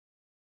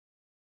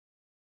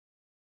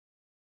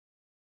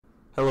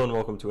Hello and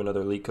welcome to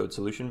another LeetCode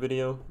solution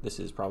video. This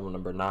is problem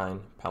number 9,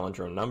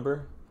 palindrome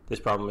number. This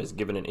problem is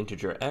given an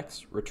integer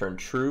x, return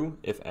true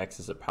if x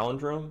is a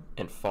palindrome,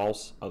 and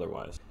false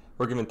otherwise.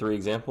 We're given 3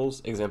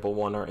 examples. Example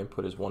 1, our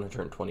input is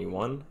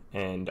 121,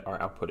 and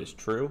our output is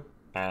true,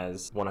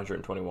 as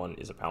 121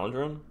 is a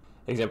palindrome.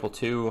 Example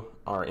 2,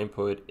 our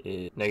input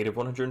is negative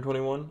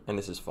 121, and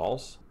this is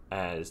false,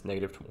 as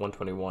negative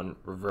 121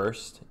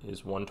 reversed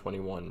is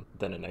 121,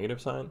 then a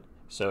negative sign.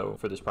 So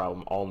for this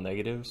problem, all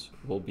negatives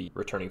will be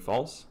returning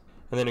false.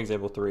 And then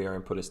example 3, our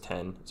input is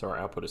 10, so our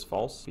output is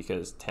false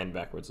because 10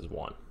 backwards is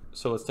 1.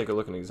 So let's take a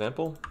look at an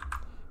example.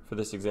 For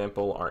this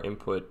example, our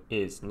input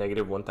is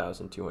negative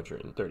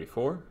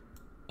 1,234.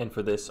 And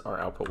for this, our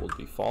output will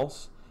be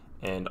false.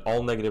 And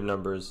all negative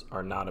numbers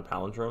are not a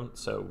palindrome,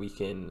 so we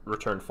can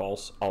return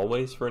false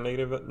always for a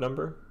negative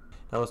number.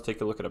 Now let's take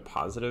a look at a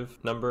positive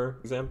number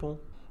example.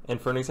 And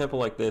for an example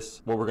like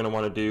this, what we're going to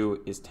want to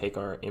do is take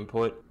our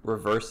input,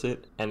 reverse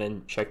it, and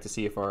then check to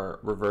see if our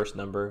reverse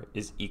number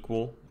is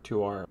equal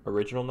to our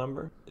original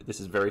number. This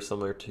is very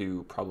similar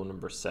to problem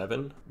number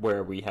 7,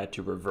 where we had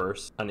to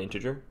reverse an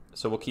integer.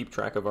 So we'll keep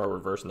track of our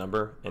reverse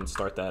number and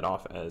start that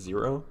off as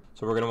 0.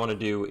 So what we're going to want to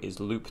do is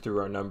loop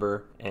through our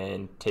number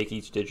and take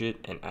each digit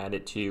and add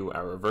it to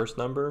our reverse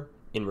number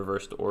in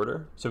reversed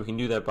order. So we can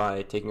do that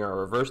by taking our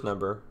reverse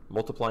number,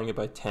 multiplying it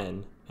by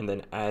 10, and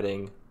then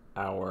adding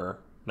our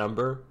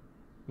number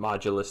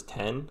modulus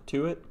 10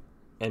 to it.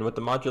 And what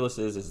the modulus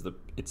is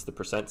it's the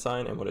percent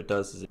sign, and what it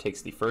does is it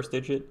takes the first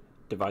digit,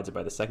 divides it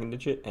by the second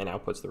digit, and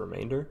outputs the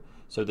remainder.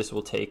 So this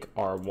will take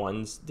our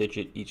ones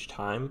digit each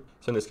time.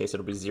 So in this case,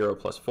 it'll be 0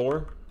 plus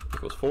 4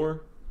 equals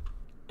 4.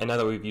 And now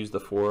that we've used the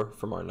 4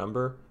 from our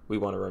number, we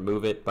want to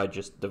remove it by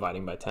just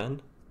dividing by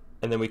 10.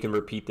 And then we can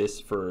repeat this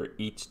for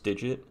each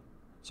digit.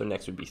 So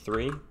next would be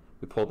 3.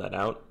 We pull that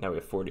out. Now we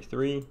have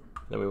 43.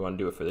 Then we want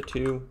to do it for the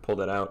 2. Pull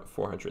that out,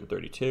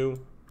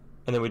 432.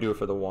 And then we do it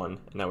for the 1,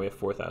 and now we have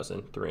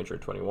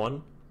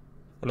 4,321.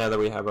 And now that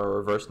we have our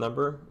reverse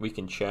number, we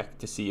can check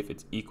to see if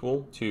it's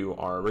equal to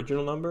our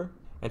original number.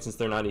 And since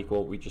they're not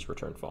equal, we just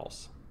return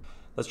false.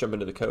 Let's jump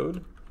into the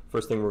code.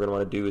 First thing we're going to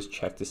want to do is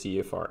check to see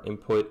if our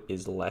input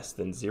is less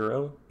than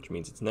 0, which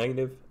means it's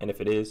negative. And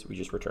if it is, we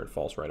just return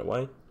false right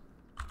away.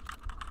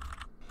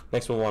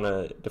 Next, we'll want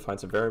to define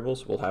some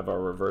variables. We'll have our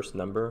reverse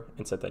number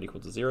and set that equal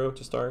to 0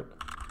 to start.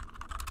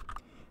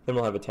 Then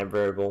we'll have a temp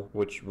variable,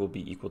 which will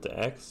be equal to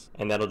x,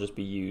 and that'll just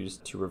be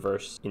used to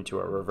reverse into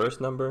our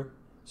reverse number,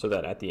 so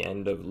that at the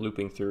end of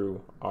looping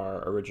through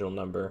our original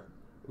number,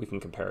 we can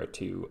compare it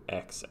to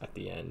x at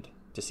the end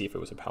to see if it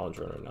was a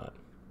palindrome or not.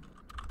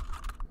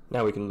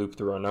 Now we can loop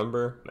through our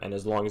number, and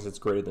as long as it's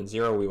greater than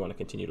 0, we want to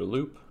continue to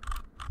loop.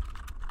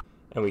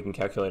 And we can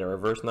calculate our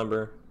reverse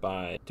number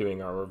by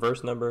doing our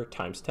reverse number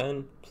times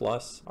 10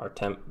 plus our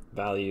temp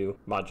value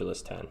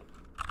modulus 10.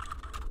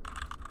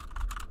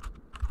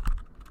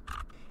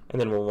 And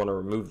then we'll want to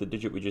remove the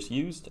digit we just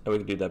used, and we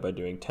can do that by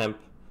doing temp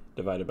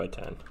divided by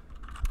 10.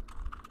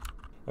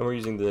 And we're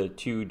using the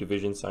 2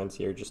 division signs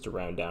here just to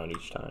round down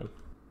each time.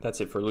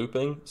 That's it for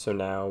looping. So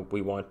now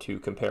we want to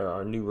compare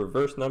our new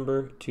reverse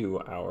number to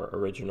our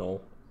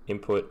original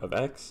input of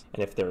x.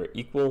 And if they're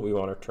equal, we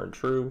want to return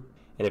true.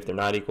 And if they're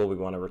not equal, we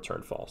want to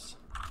return false.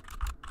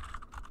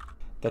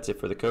 That's it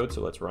for the code,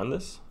 so let's run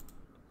this.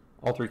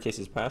 All 3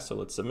 cases passed, so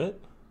let's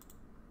submit.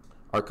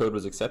 Our code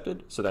was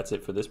accepted, so that's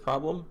it for this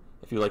problem.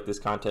 If you like this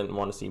content and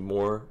want to see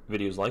more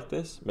videos like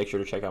this, make sure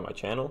to check out my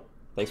channel.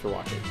 Thanks for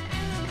watching.